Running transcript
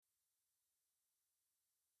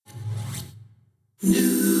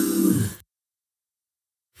New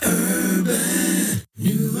Urban,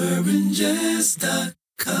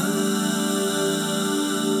 newurbanjazz.com.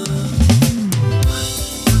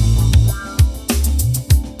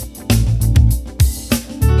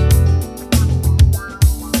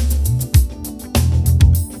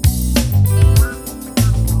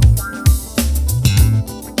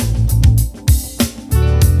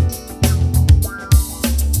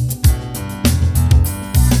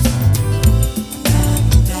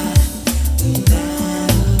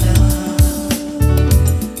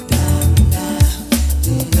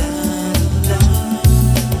 Now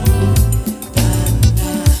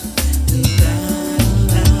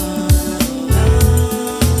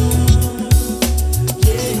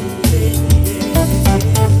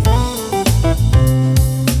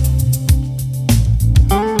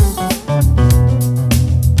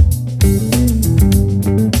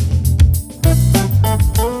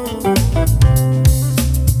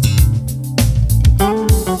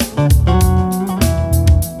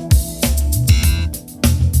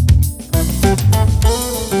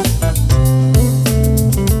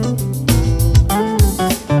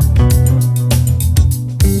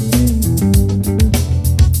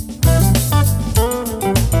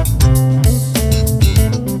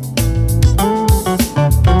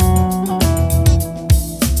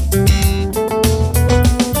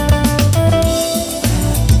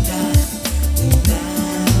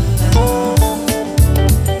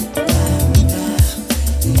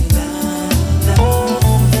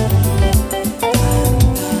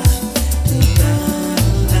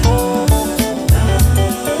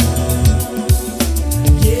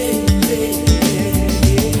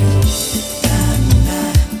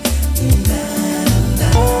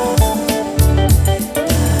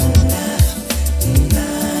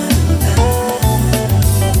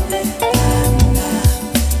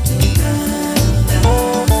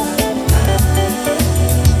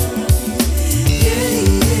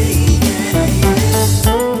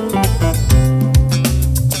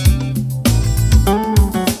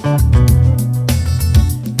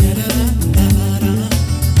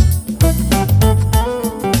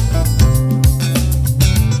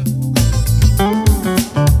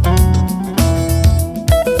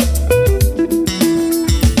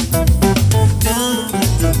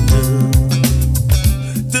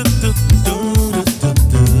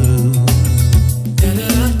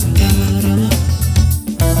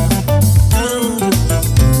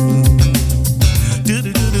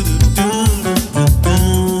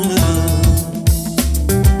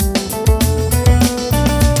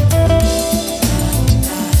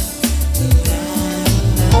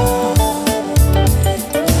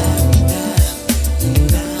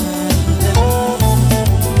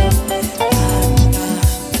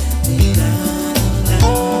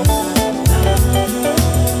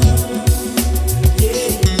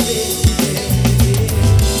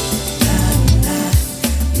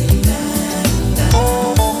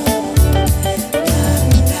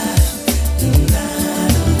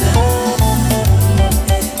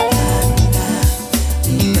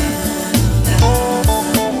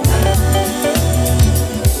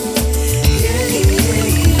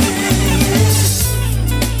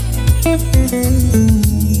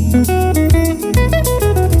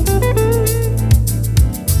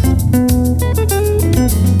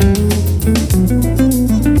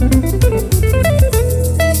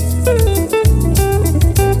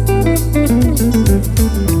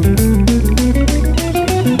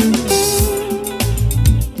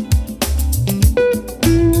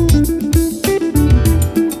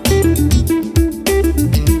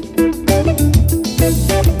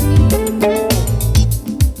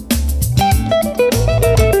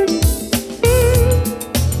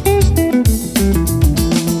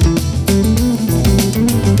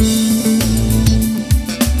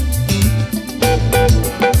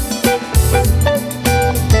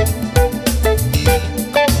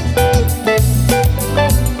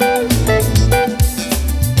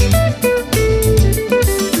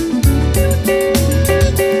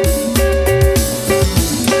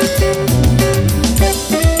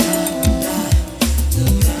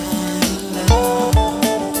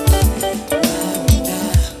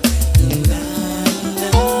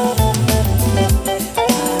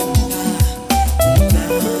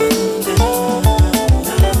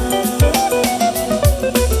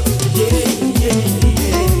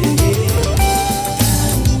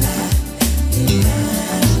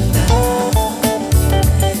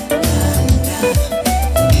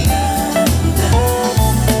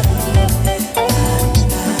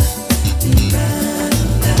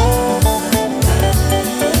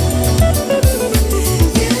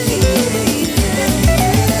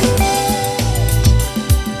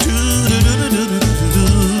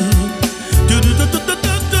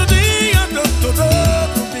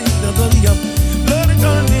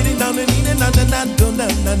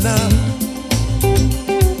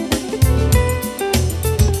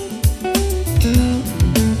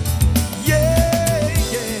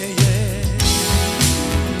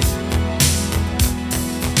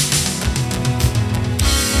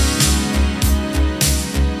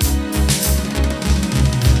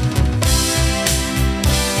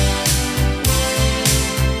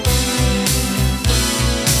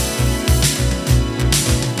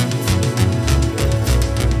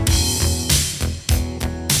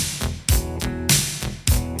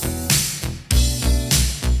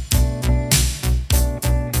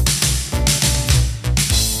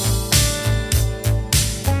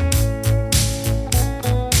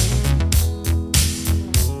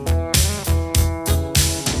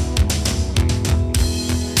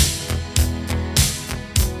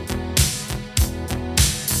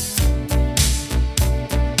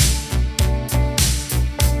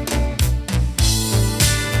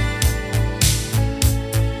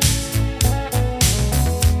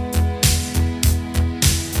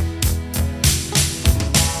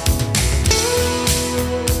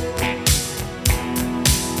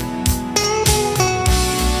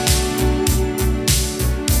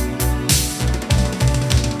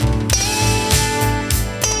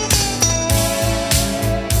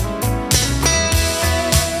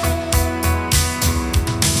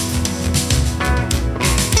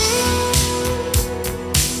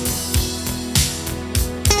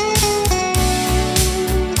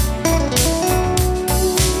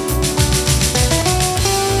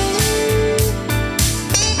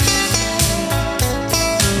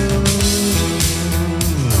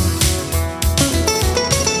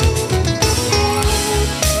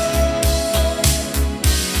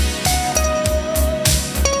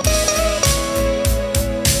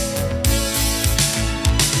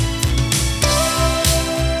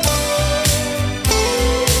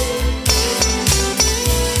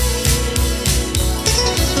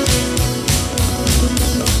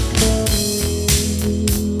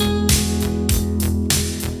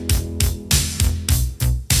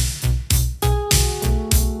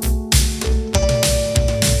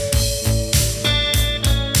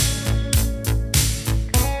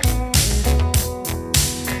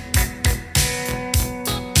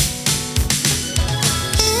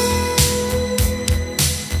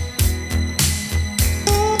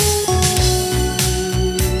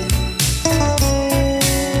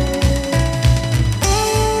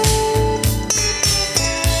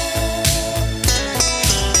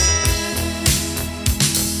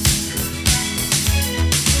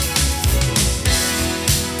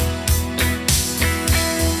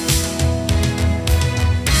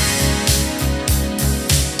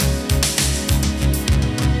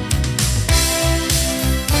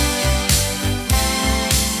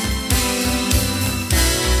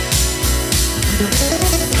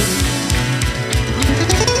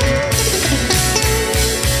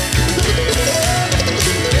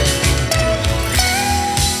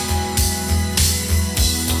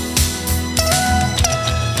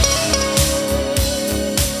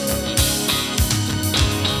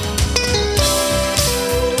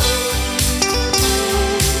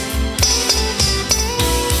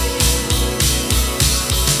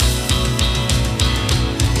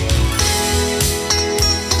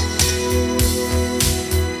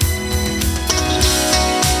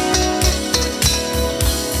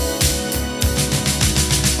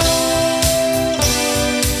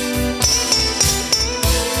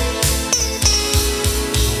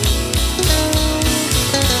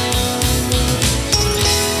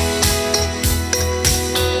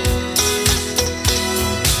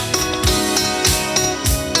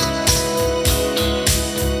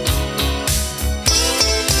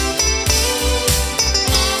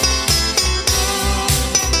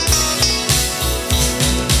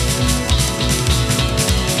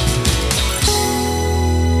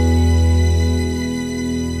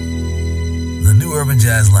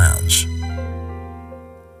Jazz Lounge.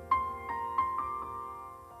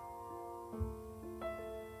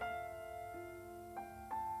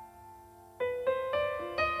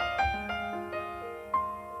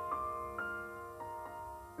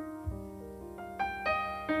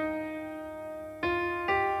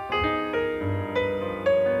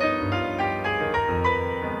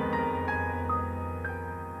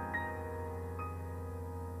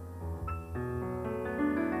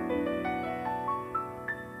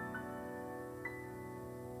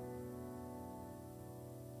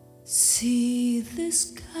 See the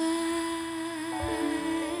sky,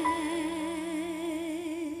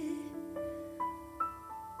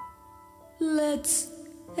 let's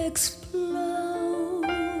explore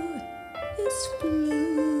its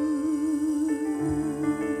blue.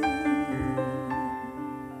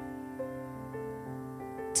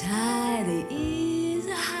 Tide is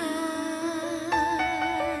high,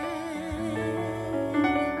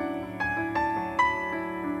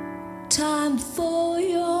 time for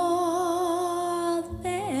your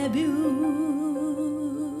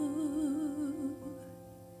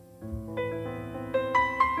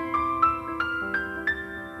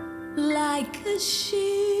like a ship,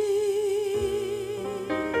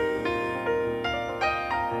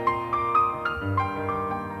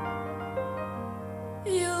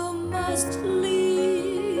 you must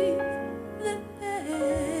leave the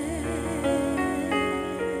bay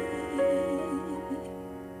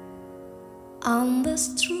on the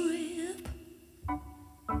strip.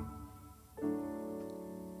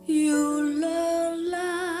 You learn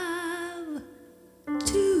love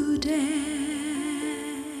today.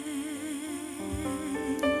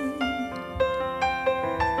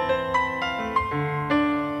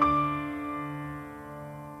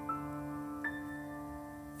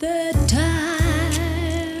 The time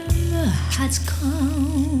has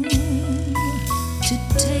come to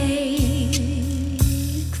take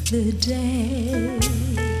the day,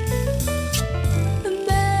 a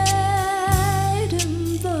maiden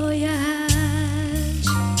voyage,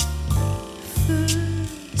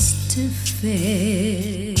 first to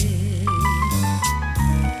fare.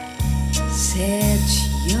 Set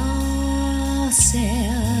yourselves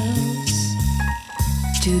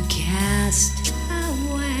to cast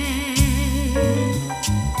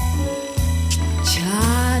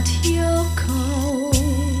chart your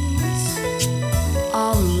course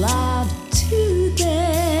of love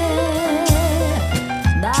today.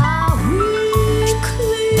 Now we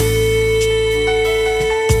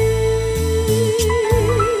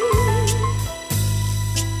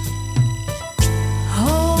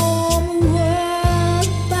homeward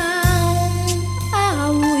bound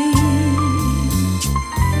are we.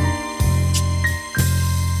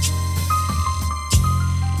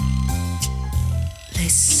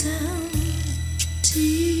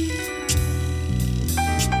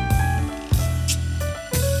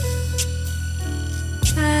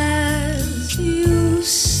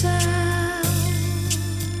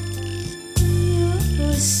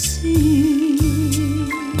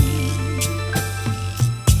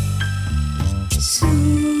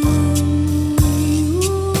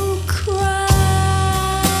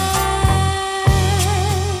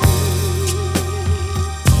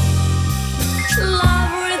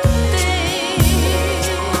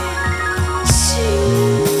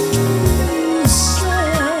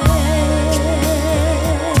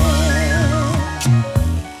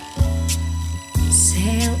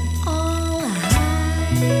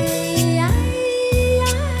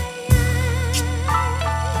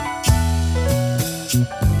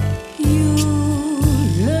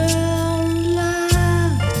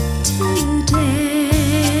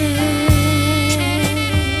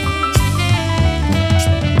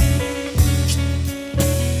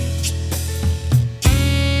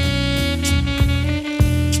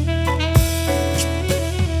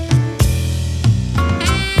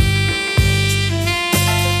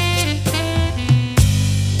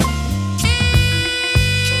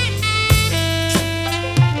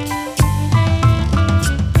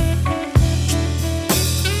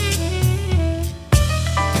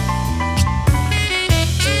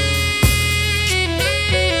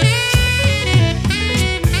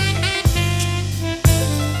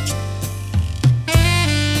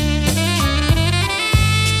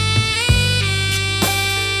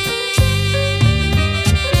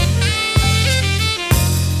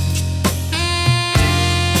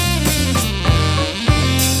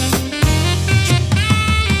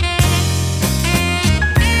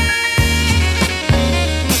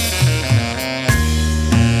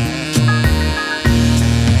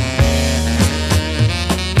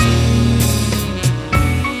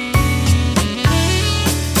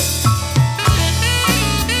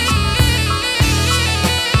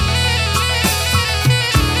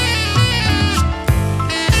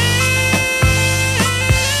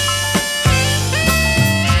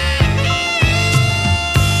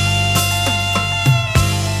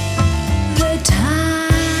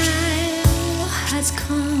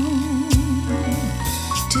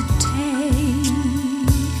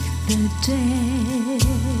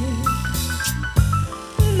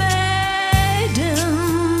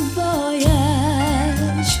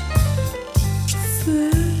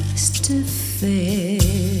 to fail.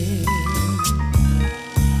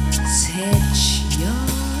 Set your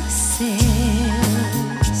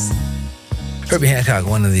sails. Herbie Hancock,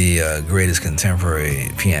 one of the greatest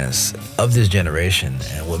contemporary pianists of this generation,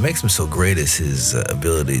 and what makes him so great is his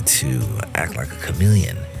ability to act like a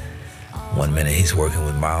chameleon. One minute he's working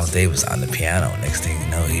with Miles Davis on the piano, next thing you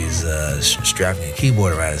know he's strapping a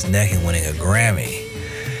keyboard around his neck and winning a Grammy.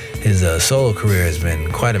 His solo career has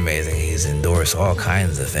been quite amazing. He's endorsed all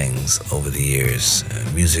kinds of things over the years,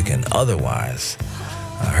 music and otherwise.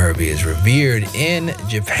 Herbie is revered in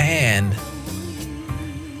Japan,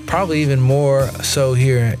 probably even more so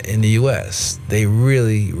here in the U.S. They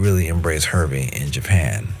really, really embrace Herbie in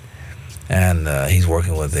Japan. And he's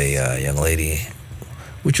working with a young lady,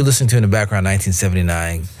 which you're listening to in the background,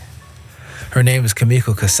 1979. Her name is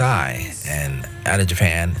Kimiko Kasai, and out of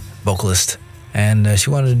Japan, vocalist. And she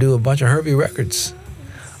wanted to do a bunch of Herbie records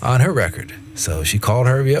on her record. So she called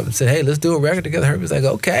Herbie up and said, hey, let's do a record together. Herbie's like,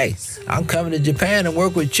 okay, I'm coming to Japan and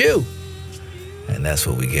work with you. And that's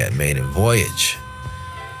what we get, Maiden Voyage,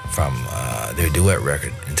 from their duet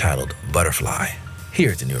record entitled Butterfly,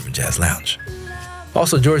 here at the New Urban Jazz Lounge.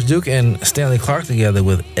 Also, George Duke and Stanley Clarke together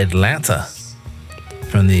with Atlanta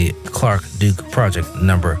from the Clarke Duke Project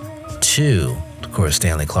number 2. Of course,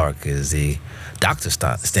 Stanley Clarke is the, Dr.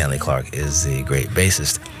 Stanley Clarke is the great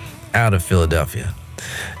bassist out of Philadelphia.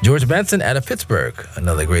 George Benson out of Pittsburgh,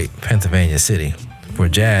 another great Pennsylvania city. For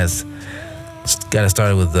jazz, got it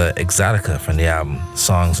started with Exotica from the album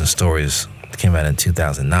Songs and Stories. It came out in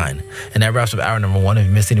 2009. And that wraps up hour number 1. If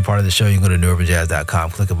you missed any part of the show, you can go to newurbanjazz.com,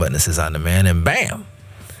 click a button that says On Demand, and bam!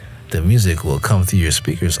 The music will come through your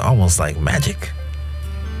speakers almost like magic.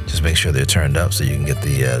 Just make sure they're turned up so you can get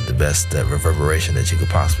the best reverberation that you could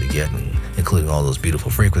possibly get, including all those beautiful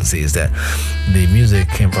frequencies that the music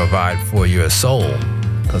can provide for your soul,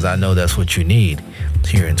 because I know that's what you need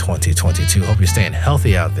here in 2022. Hope you're staying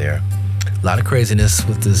healthy out there. A lot of craziness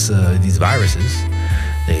with these viruses.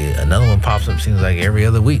 Another one pops up, seems like every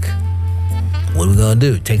other week. What are we going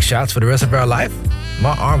to do? Take shots for the rest of our life?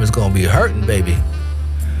 My arm is going to be hurting, baby.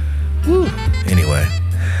 Woo. Anyway,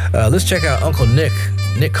 let's check out Uncle Nick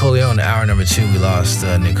Colionne, hour number 2. We lost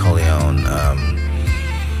Nick Colionne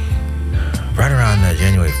right around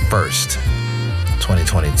January 1st,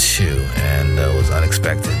 2022, and it was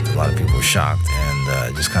unexpected. A lot of people were shocked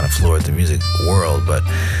and just kind of floored the music world, but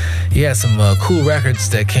he had some cool records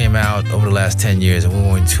that came out over the last 10 years, and we're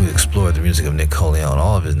going to explore the music of Nick Colionne,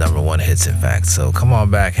 all of his number 1 hits, in fact. So come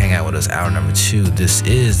on back, hang out with us, hour number 2. This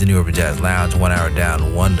is the New Urban Jazz Lounge, 1 hour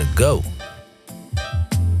down, 1 to go.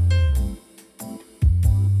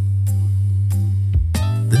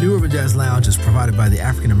 The New Urban Jazz Lounge is provided by the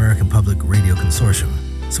African American Public Radio Consortium.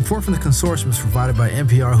 Support from the consortium is provided by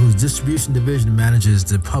NPR, whose distribution division manages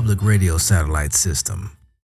the public radio satellite system.